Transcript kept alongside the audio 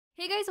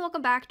Hey guys,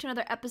 welcome back to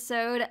another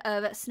episode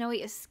of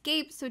Snowy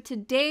Escape. So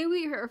today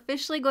we are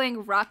officially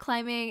going rock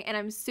climbing and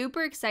I'm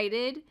super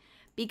excited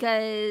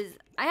because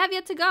I have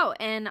yet to go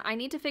and I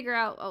need to figure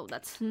out, oh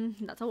that's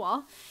a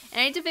wall. And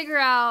I need to figure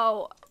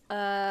out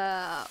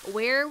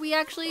where we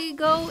actually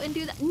go and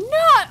do that.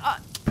 No!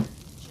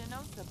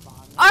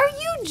 Are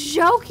you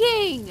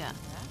joking?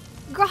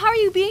 Girl, how are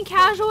you being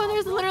casual when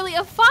there's literally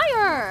a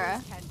fire?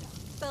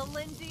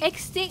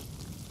 Extinct.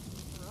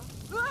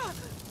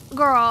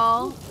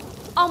 Girl.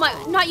 Oh my,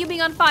 not you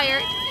being on fire.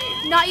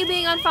 Not you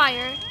being on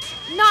fire.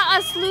 Not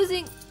us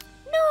losing.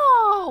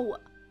 No.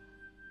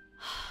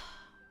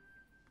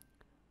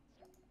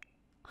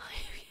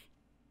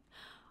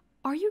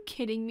 Are you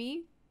kidding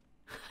me?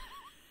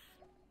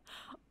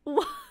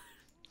 What?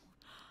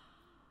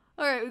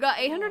 All right, we got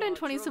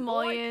 820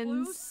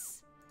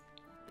 simoleons.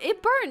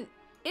 It burnt.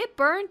 It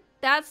burnt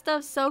that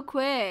stuff so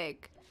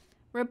quick.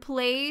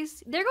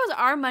 Replace. There goes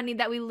our money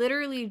that we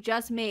literally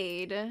just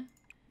made.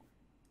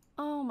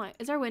 Oh my,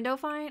 is our window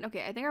fine?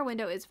 Okay, I think our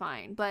window is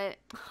fine, but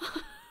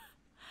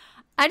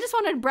I just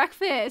wanted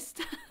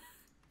breakfast.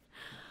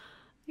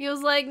 He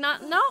was like, not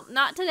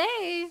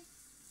today.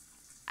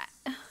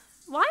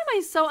 Why am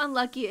I so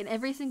unlucky in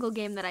every single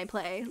game that I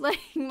play? Like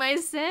my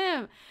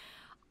sim.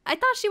 I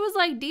thought she was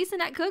like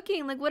decent at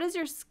cooking. Like, what is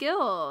your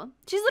skill?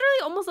 She's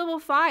literally almost level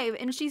 5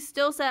 and she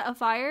still set a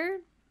fire.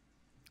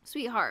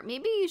 Sweetheart,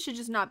 maybe you should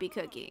just not be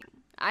cooking.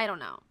 I don't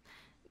know.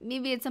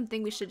 Maybe it's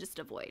something we should just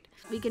avoid.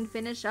 We can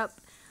finish up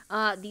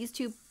these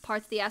two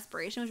parts of the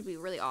aspiration, which would be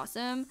really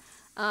awesome.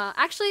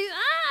 Actually,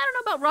 I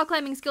don't know about rock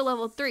climbing skill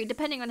level 3,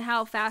 depending on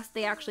how fast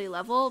they actually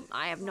level.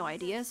 I have no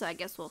idea, so I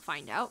guess we'll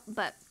find out.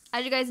 But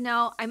as you guys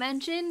know, I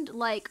mentioned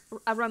like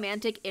a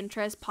romantic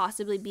interest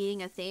possibly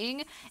being a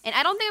thing, and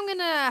I don't think I'm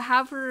gonna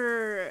have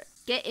her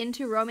get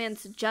into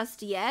romance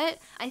just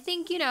yet. I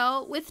think, you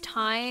know, with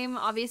time,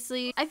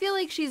 obviously, I feel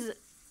like she's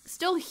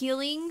still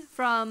healing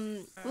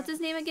from, what's his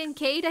name again?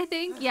 Cade, I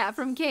think? Yeah,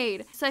 from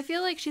Cade. So I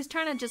feel like she's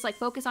trying to just like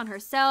focus on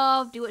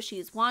herself, do what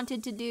she's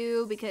wanted to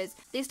do, because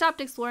they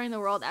stopped exploring the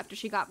world after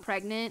she got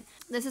pregnant.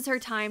 This is her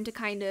time to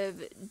kind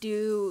of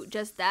do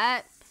just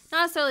that.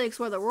 Not necessarily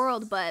explore the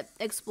world, but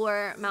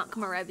explore Mount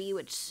Komarevi,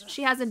 which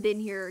she hasn't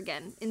been here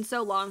again in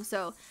so long.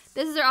 So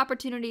this is her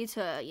opportunity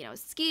to, you know,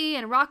 ski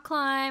and rock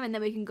climb, and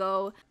then we can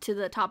go to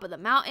the top of the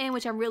mountain,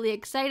 which I'm really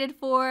excited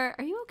for.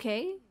 Are you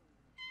okay?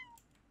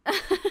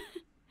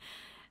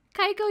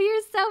 Kaiko,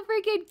 you're so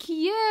freaking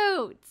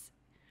cute.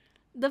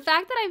 The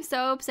fact that I'm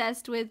so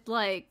obsessed with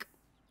like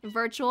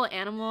virtual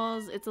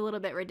animals, it's a little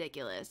bit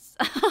ridiculous.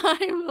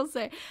 I will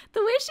say. The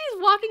way she's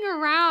walking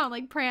around,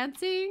 like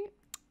prancing,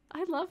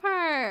 I love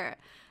her.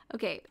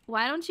 Okay,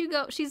 why don't you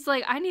go? She's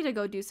like, I need to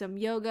go do some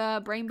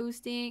yoga, brain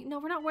boosting. No,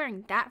 we're not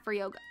wearing that for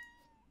yoga.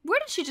 Where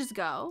did she just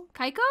go?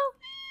 Kaiko?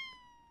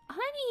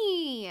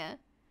 Honey,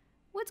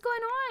 what's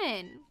going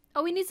on?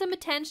 Oh, we need some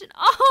attention.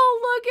 Oh,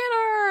 look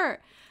at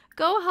her.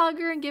 Go hug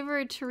her and give her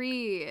a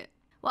treat.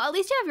 Well, at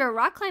least you have your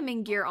rock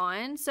climbing gear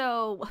on,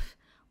 so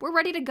we're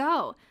ready to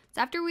go.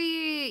 So after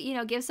we, you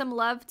know, give some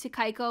love to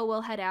Kaiko,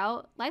 we'll head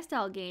out.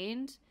 Lifestyle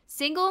gained.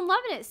 Single and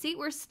loving it. See,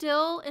 we're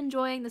still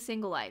enjoying the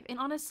single life. And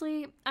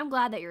honestly, I'm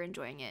glad that you're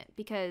enjoying it,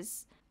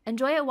 because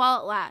enjoy it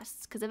while it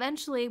lasts, because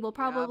eventually we'll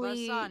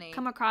probably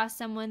come across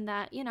someone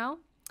that, you know,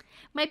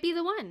 might be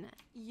the one.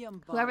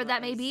 Whoever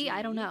that may be,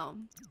 I don't know.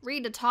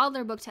 Read a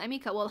toddler book to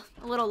Emika. Well,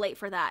 a little late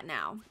for that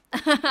now.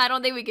 I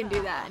don't think we can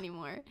do that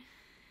anymore.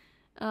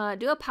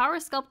 Do a power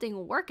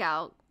sculpting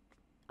workout.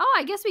 Oh,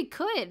 I guess we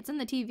could. It's in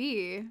the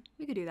TV.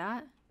 We could do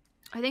that.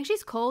 I think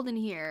she's cold in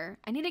here.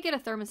 I need to get a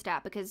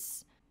thermostat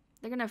because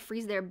they're gonna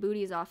freeze their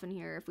booties off in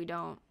here if we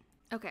don't.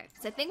 Okay,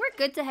 so I think we're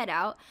good to head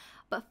out.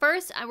 But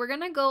first, we're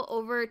gonna go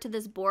over to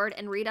this board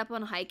and read up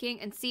on hiking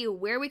and see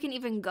where we can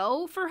even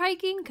go for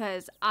hiking,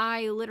 because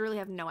I literally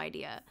have no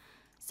idea.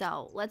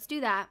 So let's do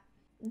that.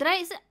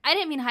 I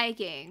didn't mean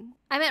hiking.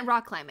 I meant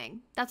rock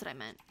climbing. That's what I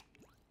meant.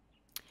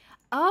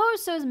 Oh,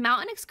 so is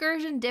mountain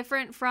excursion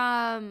different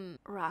from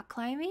rock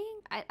climbing?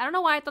 I don't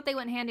know why I thought they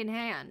went hand in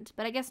hand,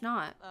 but I guess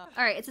not.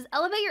 All right, it says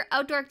elevate your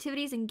outdoor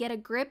activities and get a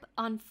grip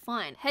on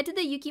fun. Head to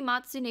the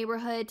Yukimatsu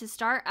neighborhood to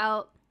start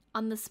out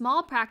on the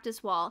small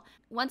practice wall.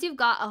 Once you've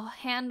got a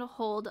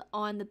handhold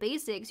on the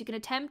basics, you can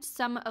attempt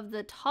some of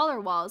the taller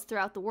walls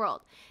throughout the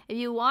world. If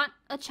you want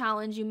a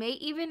challenge, you may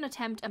even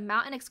attempt a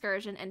mountain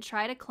excursion and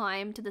try to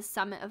climb to the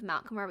summit of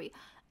Mount Komarevi.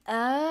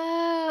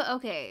 Oh,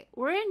 okay.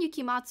 We're in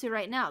Yukimatsu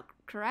right now,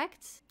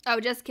 correct? Oh,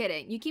 just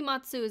kidding.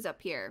 Yukimatsu is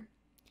up here.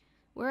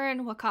 We're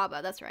in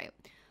Wakaba, that's right.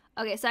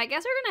 Okay, so I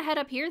guess we're gonna head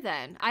up here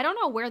then. I don't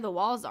know where the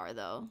walls are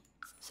though.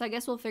 So I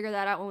guess we'll figure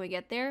that out when we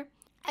get there.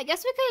 I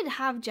guess we could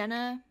have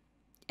Jenna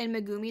and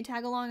Megumi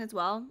tag along as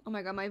well. Oh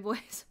my god, my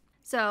voice.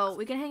 So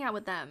we can hang out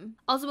with them.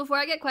 Also, before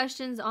I get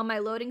questions on my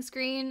loading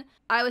screen,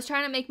 I was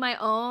trying to make my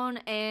own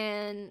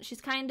and she's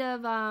kind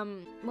of,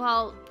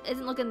 well,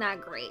 isn't looking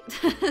that great.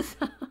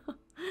 So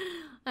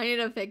I need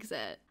to fix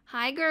it.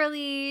 Hi,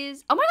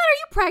 girlies. Oh my god, are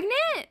you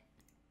pregnant?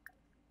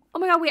 Oh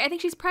my god, wait, I think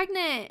she's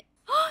pregnant.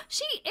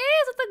 She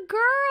is with a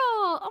girl.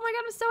 Oh my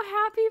God, I'm so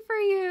happy for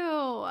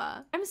you.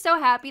 I'm so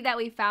happy that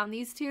we found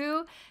these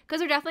two because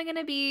they're definitely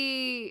going to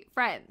be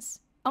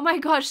friends. Oh my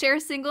gosh, share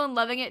single and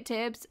loving it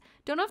tips.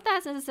 Don't know if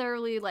that's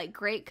necessarily like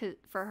great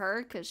for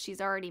her because she's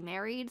already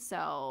married.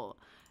 So,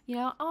 you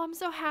know, oh, I'm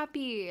so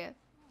happy.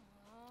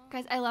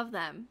 Guys, I love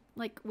them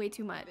like way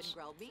too much.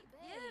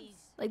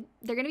 Like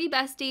they're going to be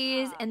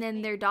besties and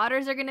then their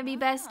daughters are going to be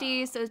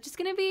besties. So it's just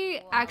going to be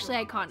actually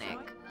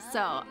iconic.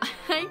 So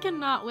I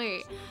cannot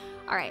wait.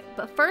 All right,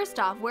 but first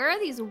off, where are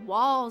these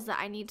walls that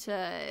I need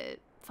to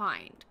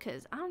find?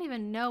 Because I don't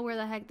even know where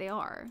the heck they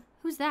are.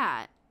 Who's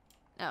that?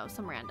 Oh,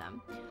 some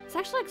random. It's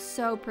actually like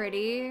so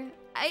pretty.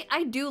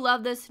 I do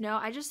love the snow.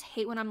 I just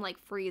hate when I'm like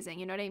freezing,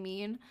 you know what I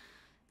mean?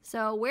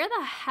 So where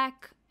the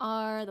heck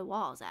are the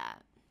walls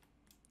at?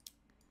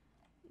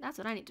 That's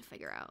what I need to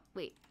figure out.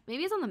 Wait,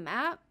 maybe it's on the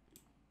map?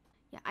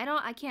 Yeah,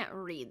 I can't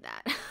read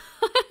that.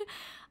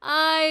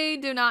 I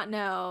do not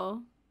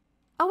know.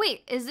 Oh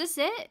wait, is this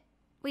it?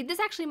 Wait,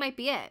 this actually might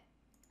be it.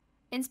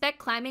 Inspect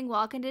climbing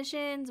wall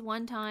conditions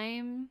one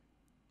time.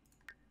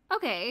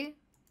 Okay,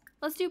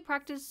 let's do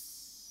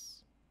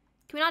practice.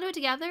 Can we not do it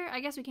together? I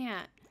guess we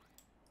can't.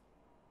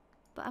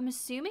 But I'm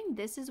assuming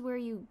this is where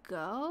you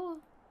go.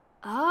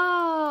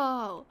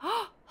 Oh,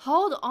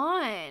 hold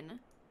on.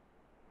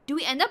 Do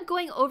we end up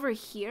going over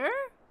here?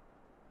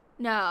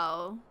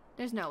 No,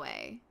 there's no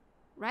way,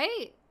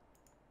 right?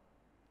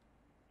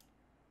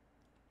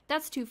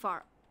 That's too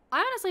far.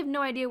 I honestly have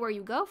no idea where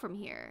you go from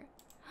here.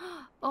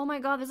 Oh my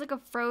God, there's like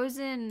a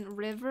frozen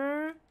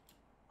river.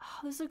 Oh,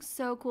 this looks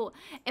so cool.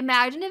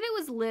 Imagine if it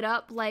was lit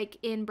up like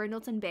in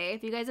Brindleton Bay.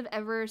 If you guys have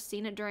ever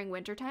seen it during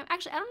wintertime.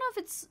 Actually, I don't know if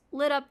it's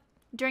lit up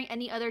during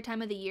any other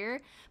time of the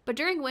year. But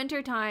during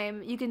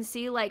wintertime, you can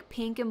see like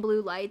pink and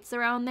blue lights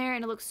around there.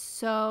 And it looks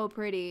so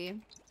pretty.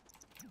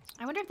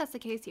 I wonder if that's the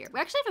case here. We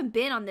actually haven't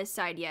been on this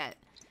side yet.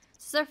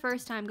 This is our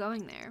first time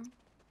going there.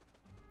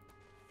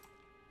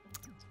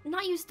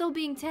 Not you still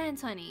being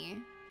tense, honey.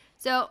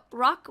 So,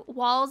 rock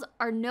walls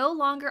are no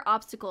longer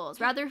obstacles,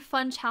 rather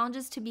fun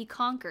challenges to be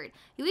conquered.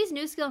 Yui's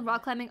new skill in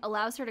rock climbing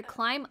allows her to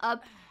climb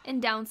up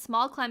and down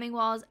small climbing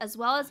walls, as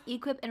well as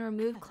equip and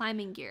remove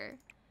climbing gear.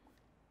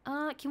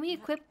 Can we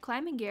equip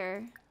climbing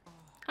gear? I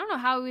don't know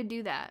how we would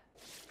do that.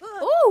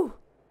 Ooh!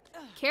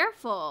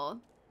 Careful.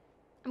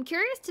 I'm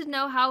curious to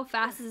know how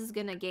fast this is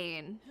gonna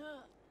gain.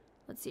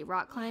 Let's see,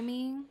 rock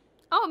climbing.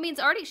 Oh, it means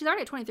she's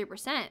already at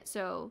 23%,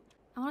 so...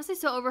 I want to say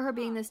so over her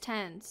being this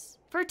tense.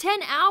 For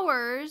 10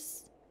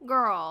 hours?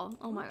 Girl.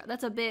 Oh my God.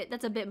 That's a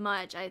bit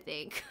much, I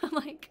think.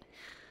 Like,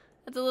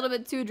 that's a little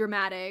bit too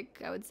dramatic,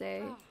 I would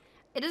say.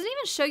 It doesn't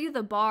even show you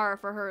the bar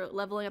for her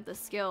leveling up the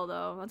skill,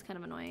 though. That's kind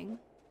of annoying.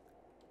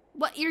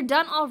 What? You're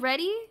done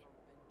already?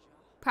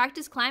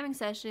 Practice climbing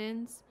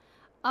sessions.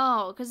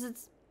 Oh, because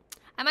it's...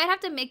 I might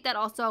have to make that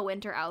also a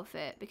winter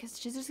outfit because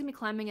she's just going to be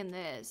climbing in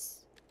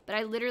this. But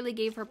I literally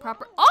gave her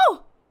proper...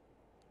 Oh!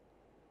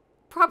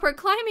 Proper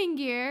climbing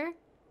gear.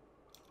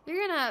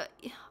 You're gonna...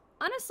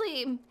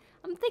 Honestly,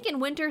 I'm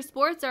thinking winter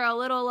sports are a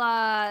little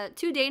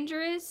too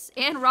dangerous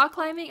and rock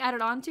climbing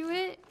added onto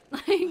it.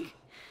 Like,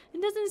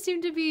 it doesn't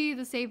seem to be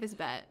the safest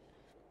bet.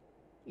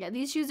 Yeah,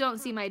 these shoes don't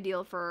seem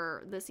ideal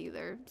for this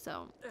either,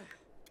 so.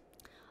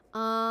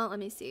 Let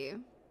me see.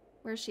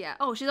 Where's she at?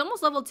 Oh, she's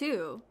almost level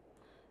 2.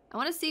 I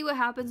want to see what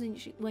happens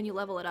when you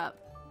level it up.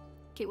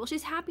 Okay, well,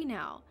 she's happy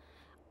now.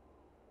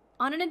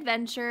 On an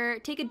adventure,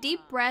 take a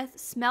deep breath,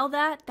 smell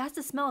that. That's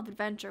the smell of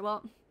adventure.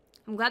 Well,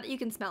 I'm glad that you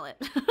can smell it.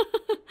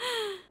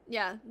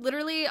 Yeah,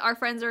 literally our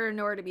friends are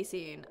nowhere to be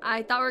seen.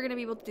 I thought we were gonna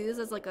be able to do this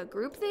as like a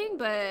group thing,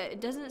 but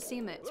it doesn't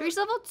seem it. So reach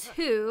level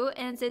 2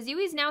 and it says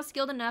Yui's now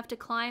skilled enough to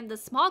climb the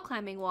small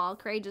climbing wall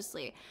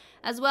courageously,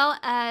 as well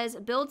as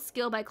build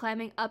skill by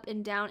climbing up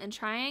and down and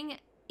trying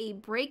a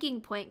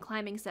breaking point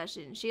climbing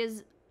session. She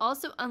has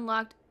also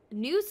unlocked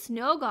new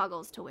snow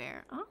goggles to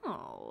wear.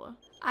 Oh.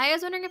 I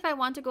was wondering if I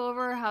want to go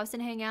over her house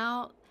and hang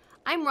out.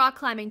 I'm rock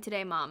climbing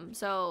today, Mom,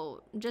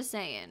 so just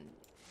saying.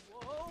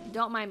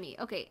 Don't mind me.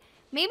 Okay,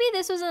 maybe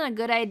this wasn't a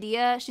good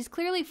idea. She's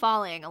clearly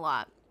falling a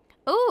lot.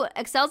 Oh,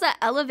 excels at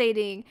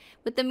elevating.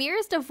 With the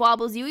merest of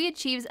wobbles, Yui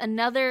achieves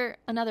another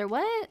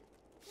what?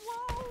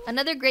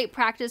 Another great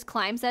practice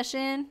climb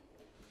session.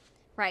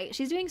 Right,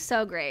 she's doing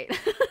so great.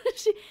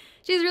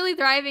 She's really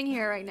thriving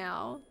here right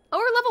now. Oh,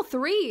 we're level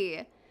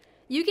 3.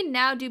 You can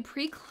now do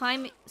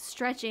pre-climb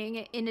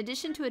stretching in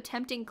addition to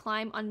attempting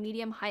climb on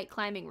medium height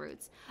climbing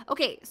routes.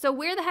 Okay, so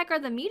where the heck are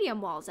the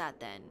medium walls at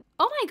then?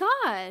 Oh my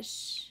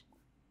gosh.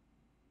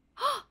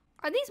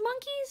 Are these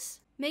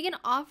monkeys? Make an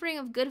offering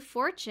of good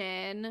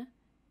fortune.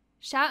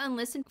 Shout and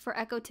listen for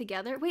echo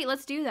together. Wait,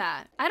 let's do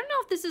that. I don't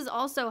know if this is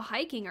also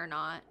hiking or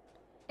not.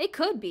 It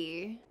could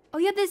be. Oh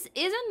yeah, this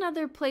is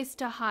another place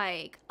to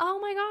hike. Oh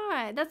my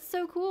God, that's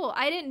so cool.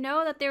 I didn't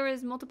know that there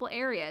was multiple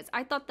areas.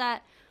 I thought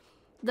that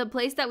the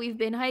place that we've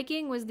been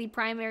hiking was the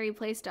primary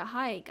place to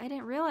hike. I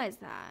didn't realize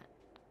that.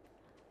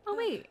 Oh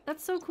wait,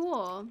 that's so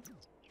cool.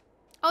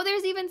 Oh,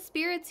 there's even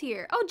spirits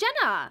here. Oh,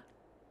 Jenna,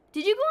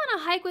 did you go on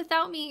a hike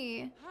without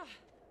me?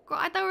 Girl,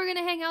 I thought we were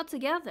gonna hang out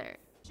together.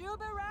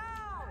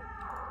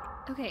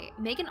 Okay,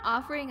 make an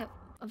offering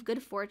of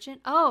good fortune.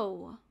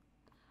 Oh,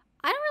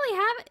 I don't really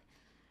have it.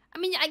 I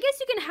mean, I guess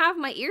you can have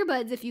my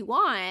earbuds if you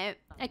want.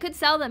 I could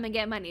sell them and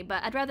get money,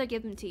 but I'd rather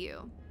give them to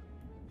you.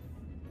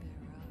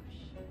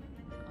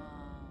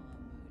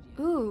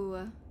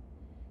 Ooh.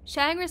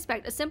 Showing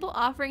respect. A simple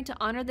offering to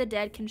honor the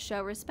dead can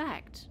show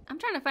respect. I'm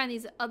trying to find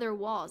these other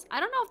walls. I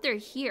don't know if they're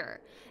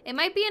here. It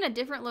might be in a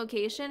different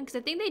location because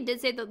I think they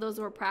did say that those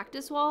were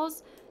practice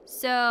walls.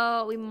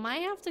 So we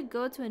might have to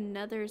go to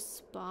another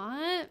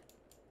spot.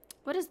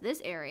 What is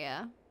this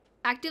area?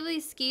 Actively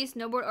ski,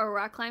 snowboard, or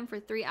rock climb for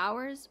 3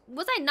 hours?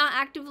 Was I not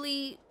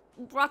actively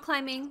rock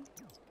climbing?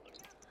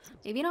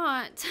 Maybe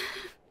not.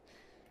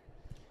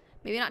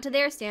 Maybe not to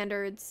their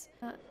standards.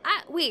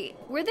 Wait,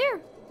 were there...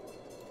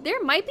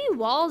 There might be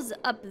walls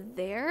up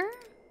there?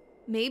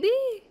 Maybe?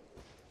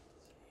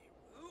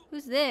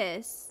 Who's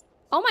this?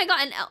 Oh my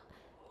god,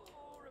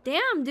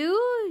 damn,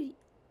 dude.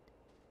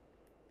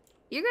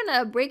 You're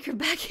gonna break your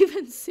back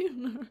even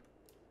sooner.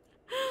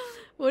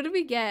 What did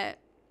we get?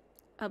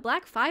 A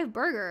black 5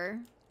 burger.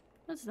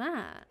 What's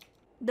that?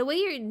 The way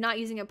you're not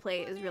using a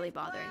plate is really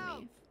bothering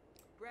me.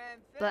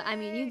 But I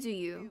mean, you do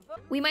you.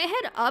 We might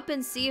head up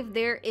and see if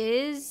there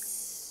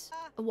is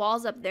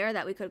walls up there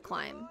that we could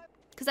climb.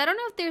 Because I don't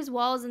know if there's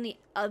walls in the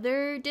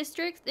other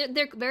districts.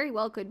 There very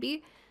well could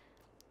be.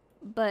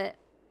 But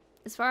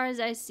as far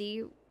as I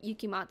see,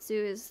 Yukimatsu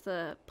is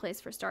the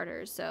place for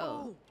starters.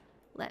 So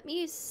let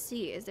me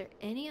see. Is there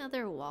any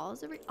other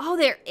walls over here? Oh,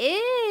 there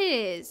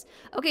is!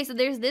 Okay, so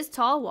there's this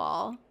tall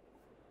wall.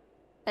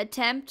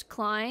 Attempt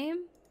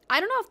climb. I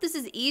don't know if this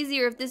is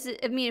easy or if this is...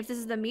 I mean, if this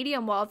is the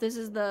medium wall. If this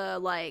is the,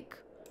 like...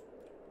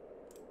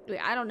 Wait,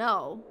 I don't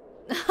know.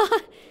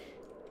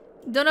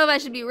 Don't know if I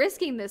should be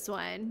risking this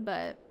one,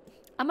 but...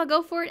 I'm gonna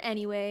go for it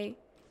anyway.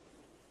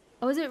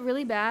 Oh, is it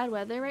really bad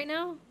weather right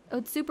now? Oh,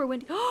 it's super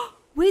windy.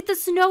 Wait, the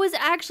snow is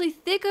actually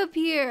thick up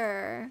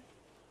here.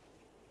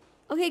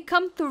 Okay,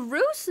 come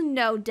through,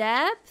 snow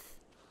depth.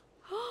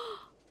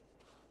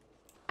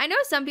 I know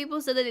some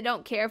people said that they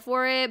don't care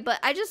for it,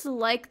 but I just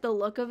like the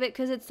look of it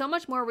because it's so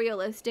much more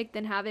realistic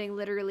than having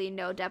literally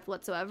no depth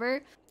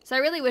whatsoever. So I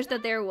really wish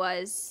that there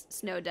was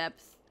snow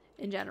depth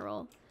in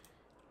general.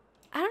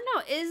 I don't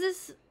know, is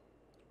this...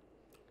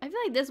 I feel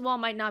like this wall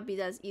might not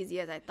be as easy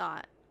as I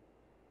thought.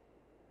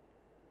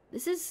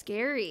 This is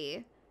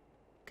scary.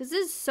 Because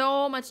this is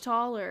so much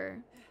taller.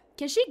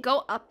 Can she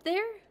go up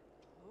there?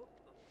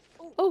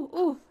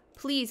 Oh,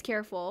 please,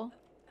 careful.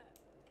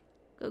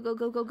 Go, go,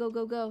 go, go, go,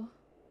 go, go.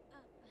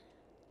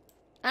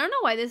 I don't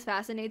know why this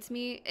fascinates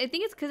me. I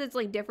think it's because it's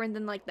like different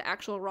than like the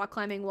actual rock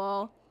climbing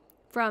wall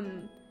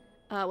from,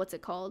 what's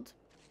it called?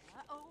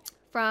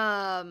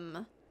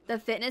 From the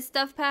fitness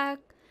stuff pack.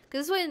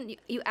 Because this one,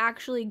 you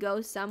actually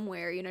go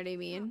somewhere, you know what I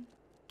mean?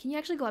 Can you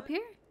actually go up here?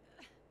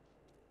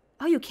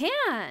 Oh, you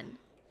can!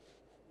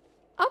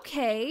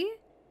 Okay.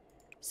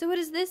 So what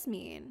does this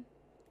mean?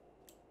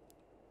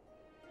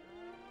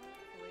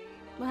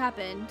 What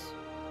happened?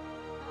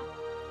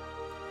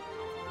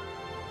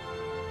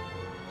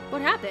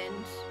 What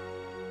happened?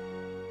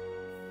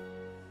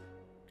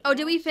 Oh,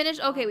 did we finish?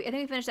 Okay, I think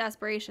we finished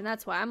aspiration.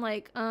 That's why. I'm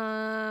like,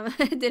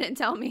 it didn't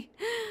tell me.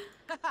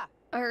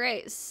 All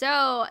right,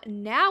 so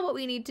now what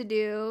we need to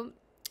do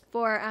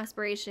for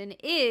aspiration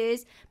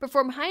is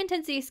perform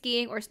high-intensity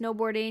skiing or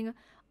snowboarding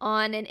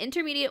on an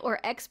intermediate or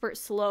expert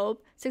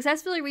slope,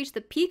 successfully reach the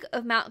peak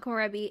of Mount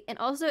Komorebi, and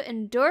also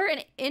endure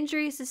an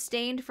injury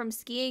sustained from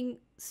skiing,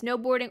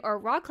 snowboarding, or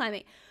rock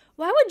climbing.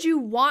 Why would you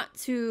want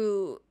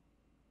to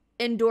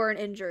endure an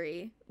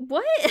injury?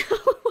 What?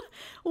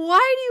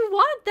 Why do you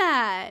want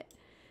that?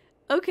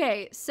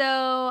 Okay,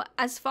 so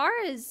as far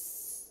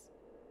as...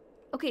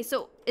 Okay,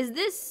 so is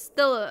this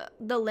the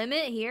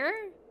limit here?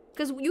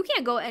 Because you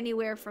can't go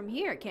anywhere from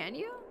here, can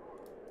you?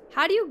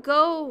 How do you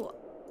go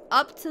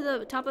up to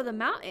the top of the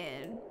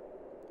mountain?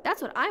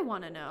 That's what I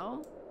want to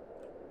know.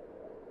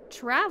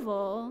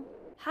 Travel?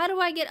 How do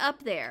I get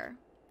up there?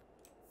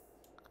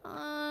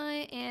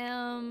 I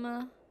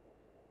am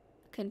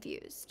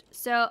confused.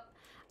 So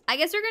I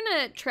guess we're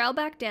gonna trail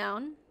back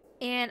down,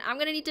 and I'm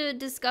gonna need to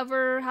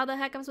discover how the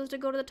heck I'm supposed to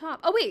go to the top.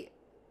 Oh, wait.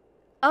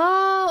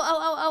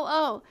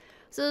 Oh.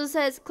 So it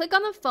says, click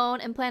on the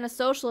phone and plan a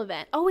social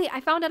event. Oh wait, I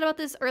found out about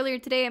this earlier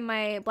today in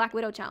my Black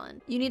Widow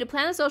challenge. You need to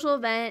plan a social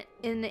event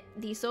in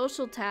the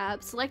social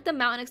tab, select the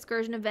mountain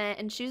excursion event,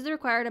 and choose the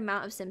required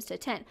amount of sims to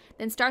attend.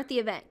 Then start the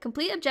event.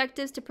 Complete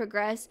objectives to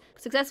progress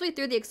successfully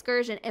through the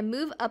excursion and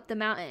move up the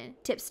mountain.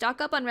 Tips, stock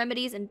up on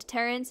remedies and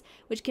deterrents,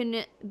 which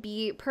can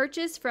be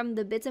purchased from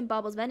the Bits and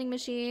Baubles vending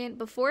machine.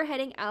 Before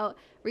heading out,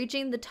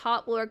 reaching the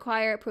top will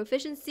require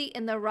proficiency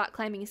in the rock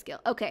climbing skill.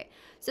 Okay,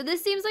 so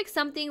this seems like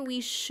something we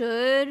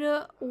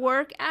should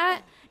work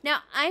at. Now,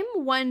 I'm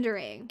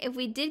wondering if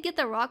we did get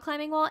the rock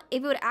climbing wall,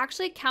 if it would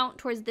actually count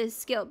towards this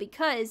skill,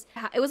 because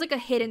it was like a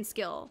hidden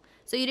skill.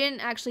 So you didn't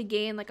actually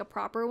gain like a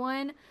proper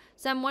one.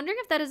 So I'm wondering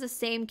if that is the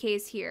same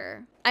case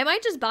here. I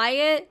might just buy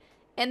it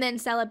and then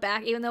sell it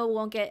back, even though we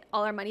won't get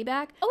all our money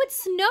back. Oh, it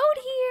snowed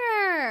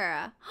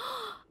here.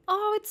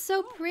 Oh, it's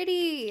so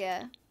pretty.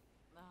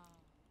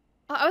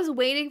 Oh, I was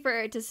waiting for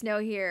it to snow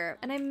here,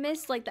 and I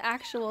missed like the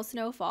actual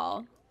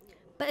snowfall.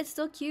 But it's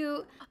still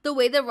cute. The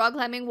way the rock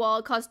climbing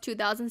wall costs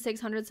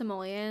 2,600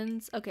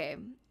 simoleons. Okay.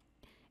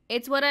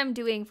 It's what I'm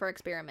doing for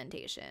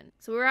experimentation.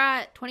 So we're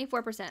at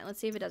 24%.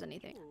 Let's see if it does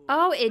anything.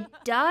 Oh, it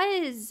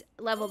does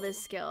level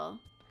this skill.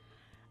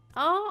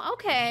 Oh,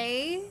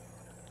 okay.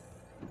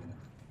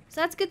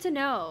 So that's good to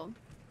know.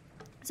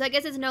 So I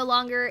guess it's no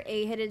longer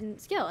a hidden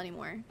skill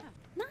anymore.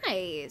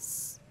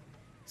 Nice.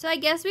 So I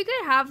guess we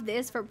could have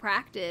this for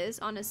practice,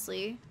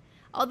 honestly.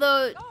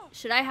 Although,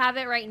 should I have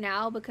it right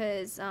now?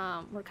 Because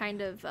we're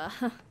kind of,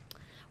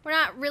 we're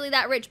not really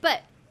that rich.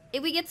 But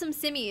if we get some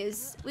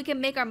simmies, we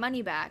can make our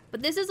money back.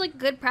 But this is like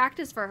good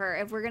practice for her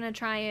if we're going to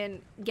try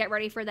and get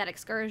ready for that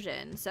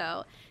excursion.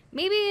 So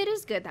maybe it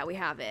is good that we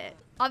have it.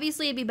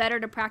 Obviously, it'd be better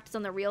to practice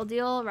on the real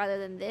deal rather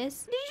than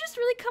this. Did you just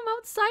really come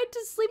outside to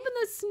sleep in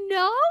the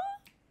snow?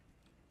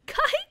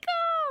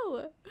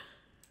 Kaiko!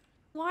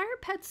 Why are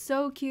pets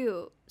so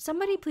cute?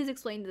 Somebody please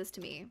explain this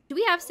to me. Do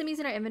we have simmies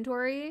in our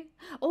inventory?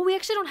 Oh, we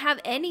actually don't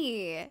have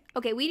any.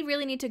 Okay, we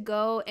really need to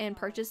go and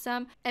purchase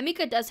some.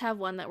 Emika does have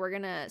one that we're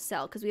gonna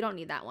sell because we don't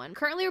need that one.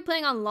 Currently, we're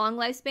playing on long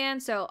lifespan,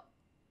 so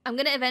I'm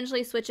gonna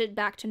eventually switch it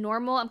back to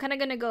normal. I'm kind of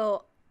gonna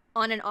go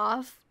on and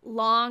off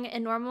long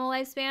and normal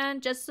lifespan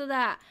just so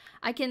that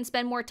I can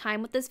spend more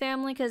time with this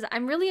family because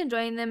I'm really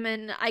enjoying them,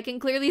 and I can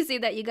clearly see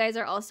that you guys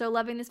are also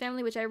loving this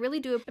family, which I really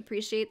do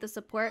appreciate the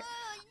support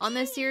on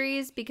this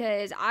series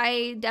because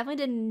I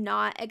definitely did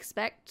not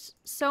expect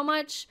so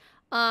much.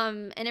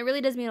 And it really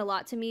does mean a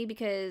lot to me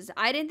because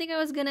I didn't think I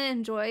was gonna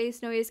enjoy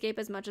Snowy Escape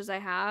as much as I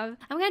have.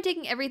 I'm kind of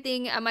taking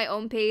everything at my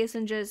own pace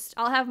and just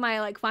I'll have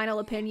my like final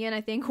opinion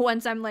I think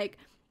once I'm like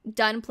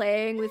done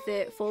playing with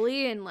it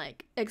fully and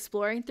like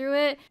exploring through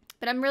it.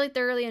 But I'm really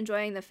thoroughly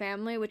enjoying the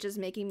family, which is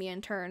making me in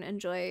turn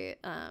enjoy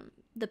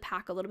the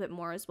pack a little bit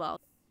more as well.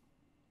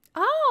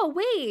 Oh,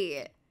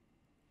 wait.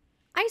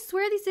 I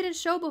swear these didn't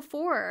show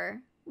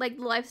before. Like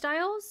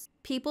lifestyles?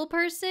 People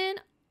person?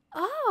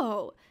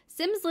 Oh.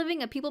 Sims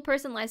living a people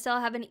person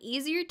lifestyle have an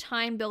easier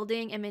time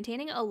building and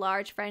maintaining a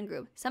large friend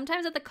group,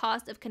 sometimes at the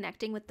cost of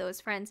connecting with those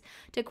friends.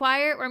 To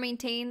acquire or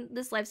maintain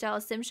this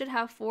lifestyle, Sims should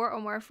have 4 or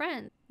more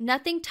friends.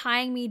 Nothing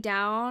tying me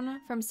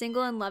down from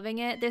single and loving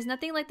it. There's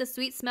nothing like the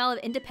sweet smell of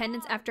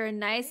independence after a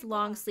nice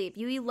long sleep.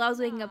 Yui loves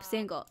waking up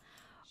single.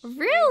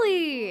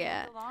 Really?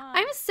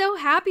 I'm so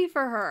happy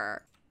for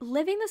her.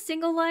 Living the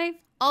single life.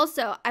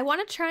 Also, I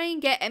want to try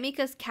and get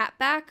Emika's cat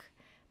back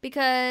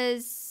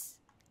because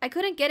I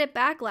couldn't get it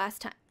back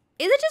last time.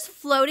 Is it just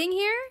floating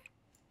here?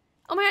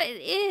 Oh my god, it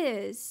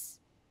is.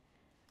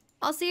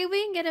 I'll see if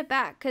we can get it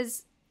back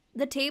because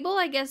the table,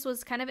 I guess,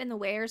 was kind of in the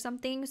way or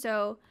something,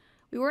 so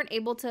we weren't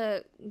able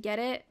to get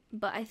it,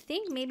 but I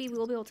think maybe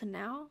we'll be able to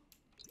now.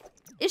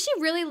 Is she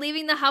really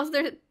leaving the house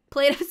with her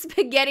plate of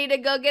spaghetti to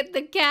go get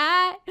the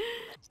cat?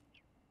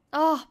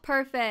 Oh,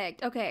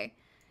 perfect. Okay.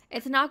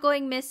 It's not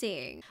going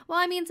missing. Well,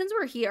 I mean, since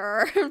we're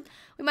here,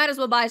 we might as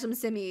well buy some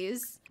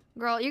simmies.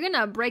 Girl, you're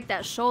gonna break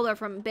that shoulder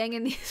from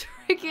banging these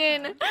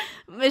freaking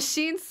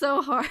machines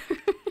so hard.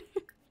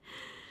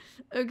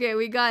 Okay,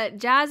 we got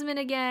Jasmine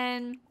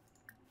again.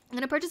 I'm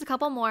gonna purchase a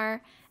couple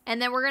more,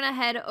 and then we're gonna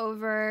head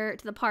over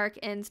to the park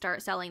and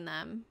start selling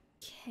them.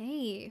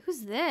 Okay,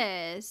 who's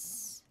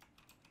this?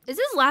 Is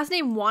his last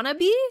name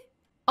Wannabe?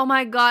 Oh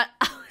my god,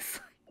 I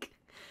was like,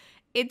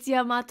 it's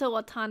Yamato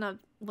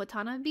Watanabe?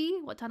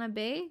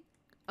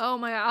 Oh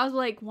my god, I was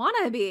like,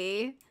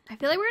 Wannabe? I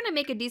feel like we're gonna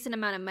make a decent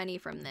amount of money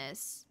from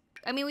this.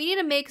 I mean, we need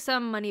to make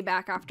some money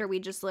back after we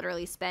just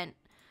literally spent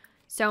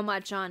so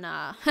much on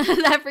that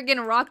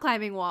freaking rock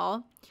climbing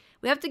wall.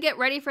 We have to get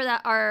ready for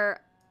our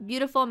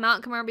beautiful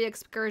Mount Kamarbi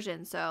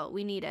excursion, so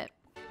we need it.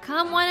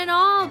 Come one and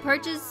all,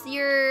 purchase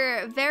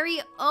your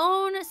very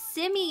own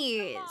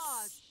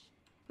simmies.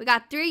 We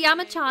got 3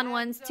 Yamachan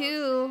ones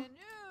too,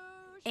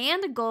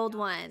 and a gold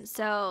one.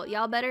 So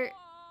y'all better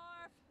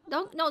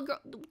don't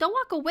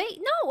walk away.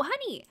 No,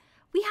 honey.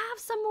 We have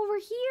some over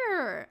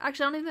here.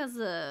 Actually, I don't think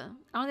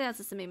that's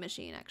a simi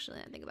machine, actually,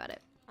 I think about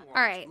it.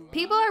 Alright,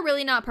 people are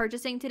really not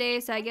purchasing today,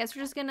 so I guess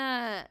we're just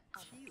gonna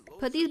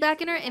put these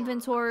back in our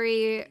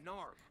inventory.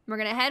 We're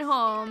gonna head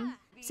home.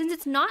 Since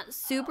it's not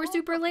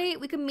super late,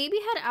 we could maybe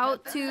head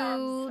out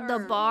to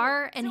the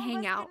bar and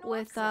hang out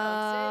with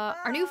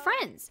our new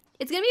friends.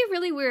 It's gonna be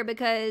really weird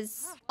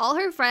because all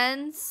her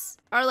friends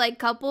are like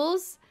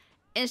couples,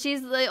 and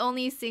she's the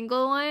only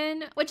single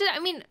one, which, I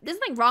mean, there's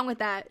nothing wrong with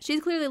that.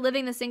 She's clearly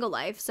living the single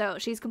life, so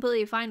she's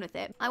completely fine with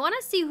it. I want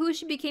to see who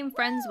she became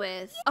friends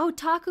with. Oh,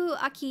 Taku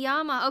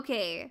Akiyama.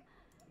 Okay.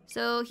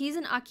 So he's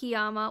in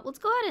Akiyama. Let's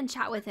go ahead and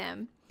chat with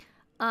him.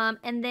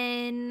 And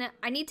then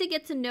I need to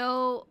get to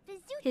know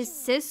his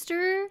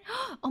sister.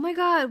 Oh my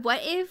god,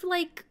 what if,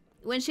 like,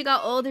 when she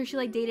got older, she,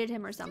 like, dated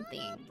him or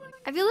something?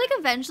 I feel like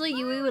eventually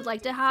Yui would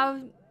like to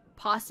have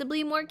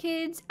possibly more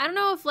kids. I don't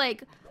know if,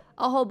 like,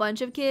 a whole bunch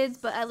of kids,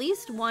 but at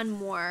least one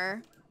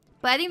more.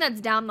 But I think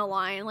that's down the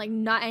line, like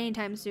not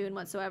anytime soon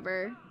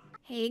whatsoever.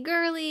 Hey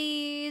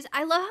girlies,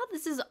 I love how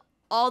this is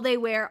all they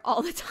wear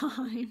all the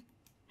time.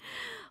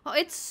 Oh,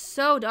 it's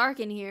so dark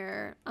in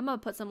here. I'm gonna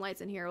put some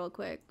lights in here real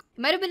quick. It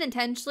might have been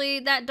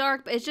intentionally that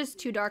dark, but it's just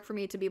too dark for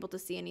me to be able to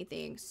see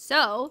anything.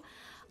 So,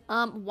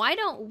 why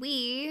don't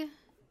we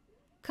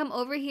come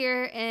over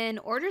here and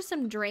order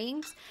some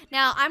drinks?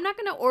 Now, I'm not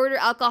gonna order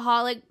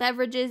alcoholic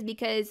beverages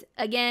because,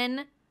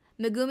 again,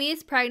 Megumi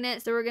is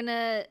pregnant, so we're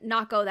gonna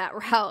not go that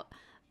route.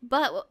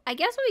 But I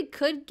guess what we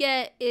could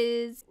get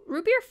is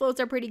root beer floats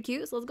are pretty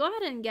cute, so let's go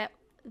ahead and get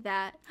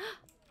that.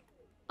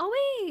 Oh,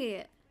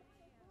 wait.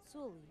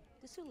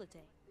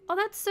 Oh,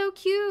 that's so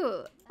cute.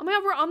 Oh my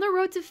god, we're on the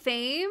road to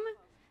fame?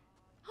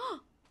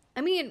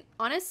 I mean,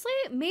 honestly,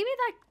 maybe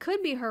that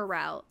could be her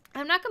route.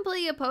 I'm not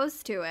completely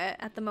opposed to it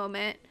at the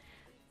moment.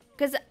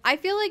 Because I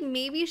feel like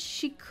maybe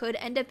she could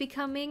end up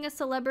becoming a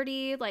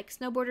celebrity, like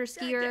snowboarder,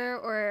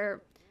 skier,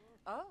 or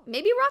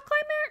maybe rock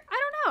climber? I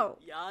don't know.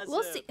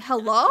 We'll see.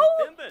 Hello?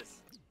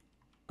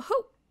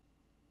 Who?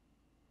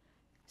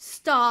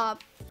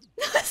 Stop.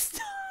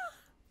 Stop.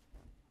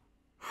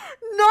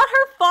 Not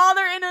her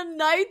father in a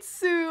night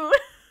suit.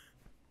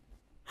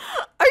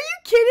 Are you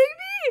kidding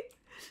me?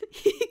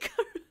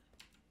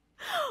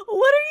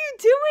 What are you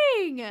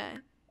doing?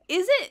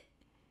 Is it?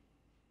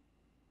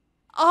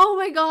 Oh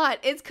my god,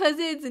 it's because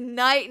it's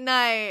night.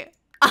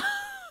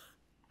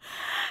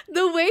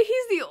 The way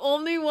he's the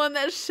only one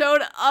that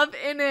showed up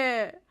in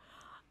it.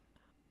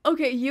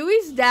 Okay,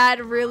 Yui's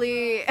dad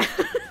really... I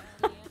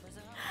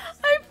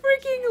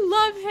freaking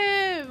love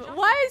him.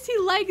 Why is he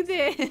like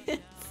this?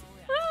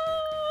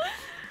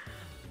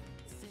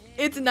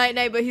 It's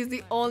night, but he's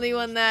the only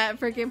one that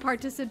freaking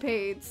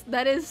participates.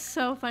 That is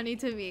so funny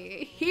to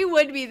me. He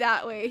would be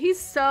that way. He's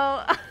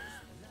so...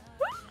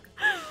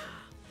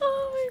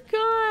 Oh my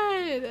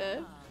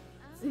god.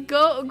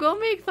 Go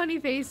make funny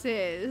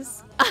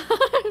faces.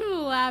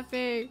 I'm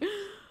laughing.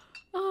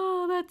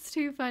 Oh, that's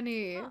too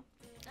funny.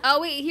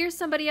 Oh wait, here's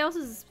somebody else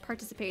who's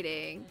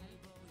participating.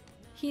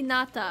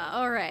 Hinata,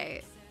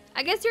 alright.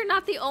 I guess you're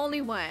not the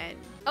only one.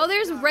 Oh,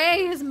 there's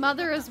Rei, his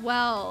mother as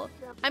well.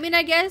 I mean,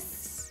 I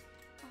guess,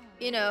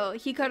 you know,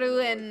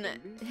 Hikaru and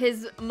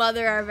his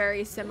mother are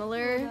very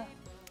similar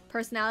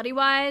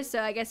personality-wise,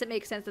 so I guess it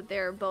makes sense that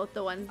they're both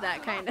the ones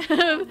that kind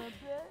of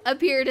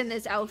appeared in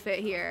this outfit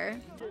here.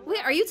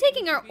 Wait, are you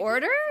taking our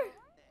order?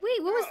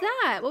 Wait, what was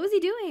that? What was he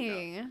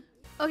doing?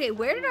 Okay,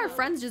 where did our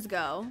friends just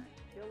go?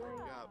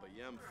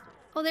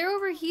 Oh, they're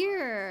over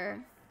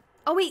here.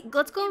 Oh wait,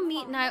 let's go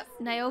meet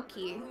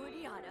Naoki.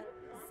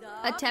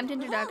 Attempt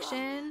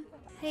introduction.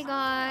 Hey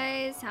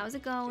guys, how's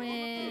it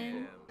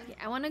going? Okay,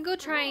 I want to go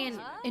try and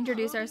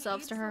introduce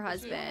ourselves to her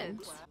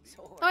husband.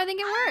 Oh, I think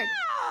it worked.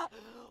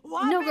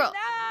 No, girl.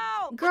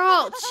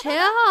 Girl,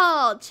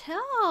 chill.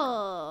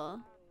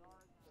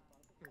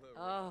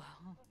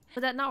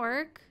 Would that not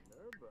work?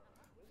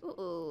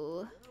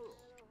 Ooh.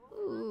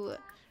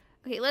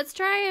 Okay, let's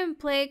try and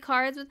play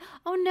cards with...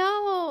 Oh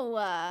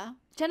no!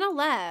 Jenna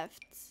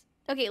left.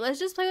 Okay, let's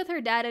just play with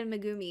her dad and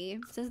Megumi,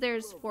 since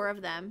there's 4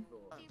 of them.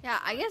 Yeah,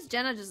 I guess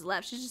Jenna just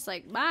left. She's just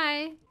like,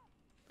 bye.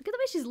 Look at the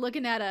way she's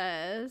looking at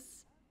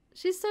us.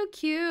 She's so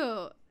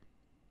cute.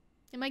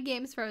 And my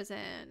game's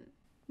frozen.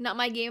 Not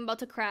my game, about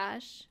to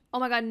crash. Oh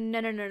my god,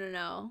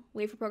 no.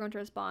 Wait for program to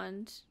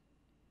respond.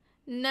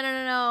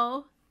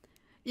 No.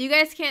 You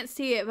guys can't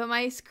see it, but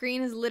my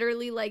screen is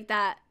literally like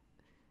that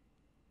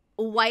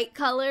white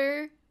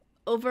color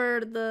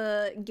over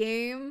the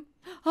game.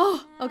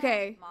 Oh,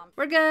 okay.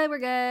 We're good.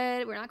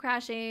 We're not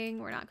crashing.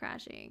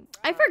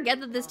 I forget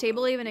that this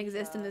table even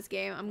exists in this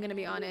game, I'm gonna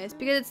be honest.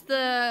 Because it's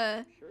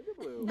the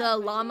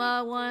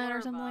llama one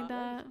or something like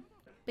that.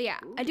 But yeah,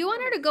 I do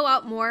want her to go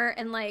out more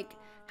and like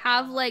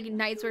have like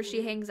nights where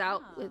she hangs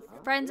out with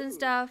friends and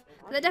stuff.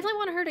 But I definitely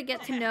want her to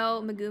get to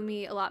know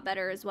Megumi a lot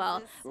better as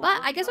well. But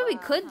I guess what we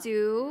could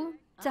do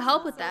to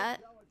help with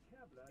that...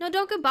 No,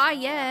 don't goodbye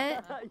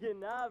yet.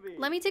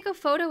 Let me take a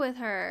photo with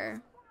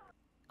her.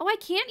 Oh, I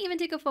can't even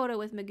take a photo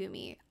with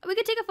Megumi. We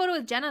could take a photo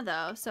with Jenna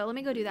though, so let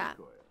me go do that.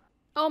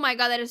 Oh my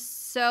god, that is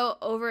so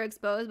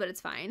overexposed, but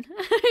it's fine.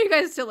 You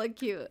guys still look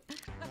cute.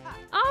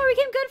 Oh, we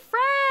became good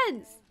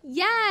friends!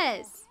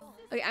 Yes!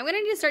 Okay, I'm gonna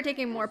need to start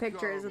taking more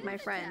pictures with my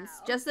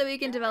friends, just so we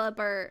can develop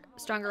our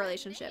stronger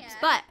relationships.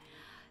 But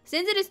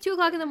since it is 2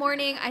 o'clock in the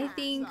morning, I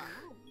think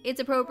it's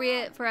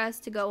appropriate for us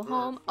to go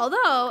home.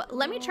 Although,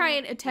 let me try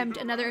and attempt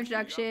another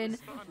introduction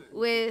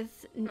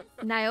with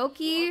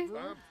Naoki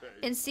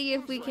and see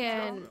if we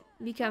can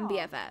become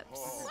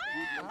BFFs.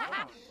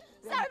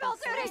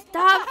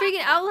 Stop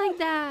freaking out like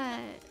that.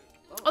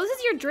 Oh, this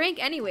is your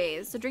drink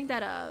anyways, so drink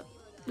that up.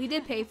 We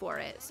did pay for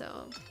it,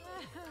 so.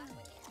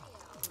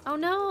 Oh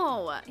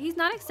no, he's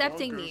not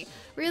accepting me.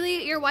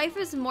 Really, your wife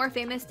is more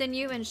famous than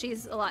you and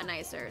she's a lot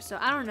nicer. So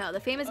I don't know, the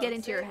fame is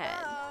getting to your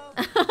head.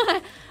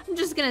 I'm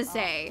just gonna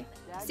say,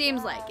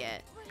 seems like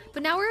it.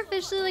 But now we're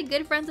officially like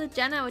good friends with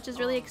Jenna, which is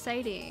really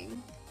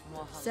exciting.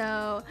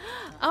 So,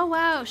 oh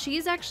wow,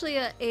 she's actually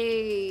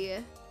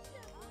a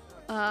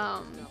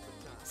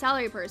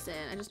salary person,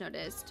 I just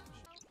noticed.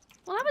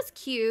 Well, that was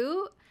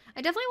cute.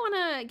 I definitely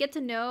want to get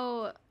to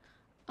know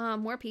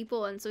more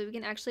people, and so we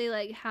can actually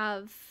like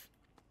have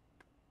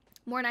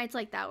more nights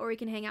like that where we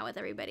can hang out with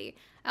everybody.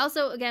 I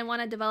also, again,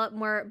 want to develop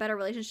better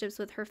relationships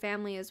with her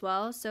family as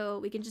well, so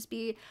we can just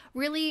be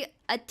really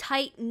a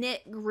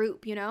tight-knit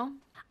group, you know?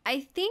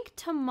 I think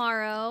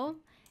tomorrow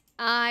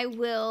I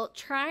will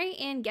try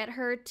and get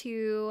her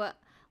to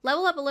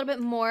level up a little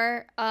bit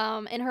more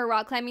in her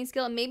rock climbing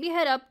skill, and maybe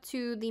head up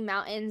to the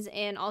mountains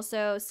and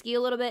also ski a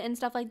little bit and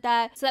stuff like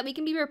that, so that we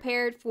can be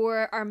prepared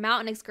for our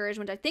mountain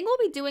excursion, which I think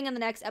we'll be doing in the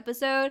next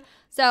episode.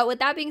 So with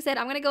that being said,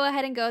 I'm gonna go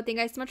ahead and go. Thank you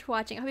guys so much for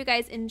watching. I hope you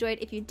guys enjoyed.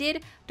 If you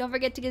did, don't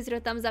forget to give it a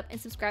thumbs up and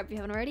subscribe if you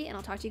haven't already, and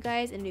I'll talk to you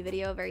guys in a new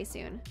video very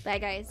soon. Bye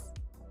guys.